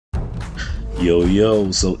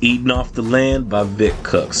Yo, so Eating Off the Land by Vic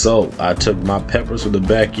Cook. So I took my peppers from the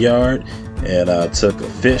backyard and I took a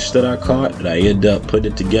fish that I caught and I ended up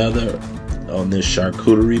putting it together on this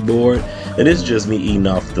charcuterie board. And it's just me eating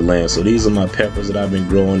off the land. So these are my peppers that I've been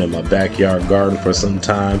growing in my backyard garden for some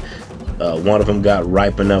time. One of them got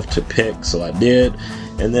ripe enough to pick, so I did.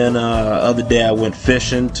 And then other day I went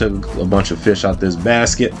fishing, took a bunch of fish out this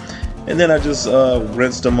basket. And then I just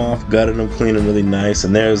rinsed them off, gutted them, cleaned them really nice.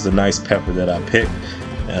 And there's the nice pepper that I picked.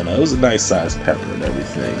 And it was a nice sized pepper and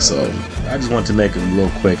everything. So I just wanted to make a little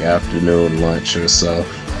quick afternoon lunch or so.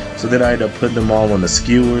 So then I ended up putting them all on the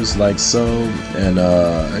skewers like so. And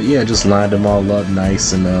yeah, just lined them all up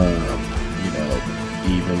nice and, you know,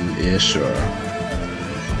 even-ish or...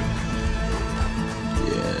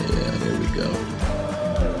 Yeah, there we go.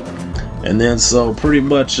 And then so pretty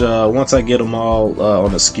much once I get them all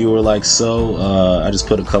on a skewer like so, I just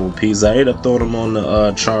put a couple pieces. I ended up throwing them on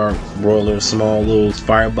the char broiler, small little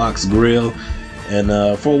firebox grill, and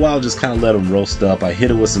for a while just kind of let them roast up. I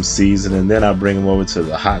hit it with some seasoning, then I bring them over to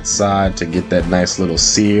the hot side to get that nice little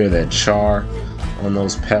sear, that char on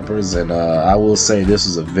those peppers. And I will say this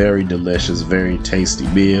is a very delicious, very tasty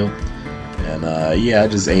meal. And yeah, I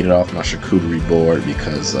just ate it off my charcuterie board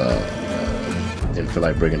because didn't feel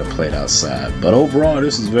like bringing a plate outside. But overall,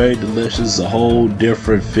 this is very delicious. A whole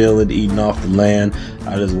different feeling eating off the land.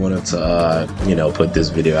 I just wanted to, you know, put this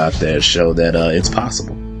video out there and show that it's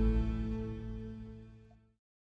possible.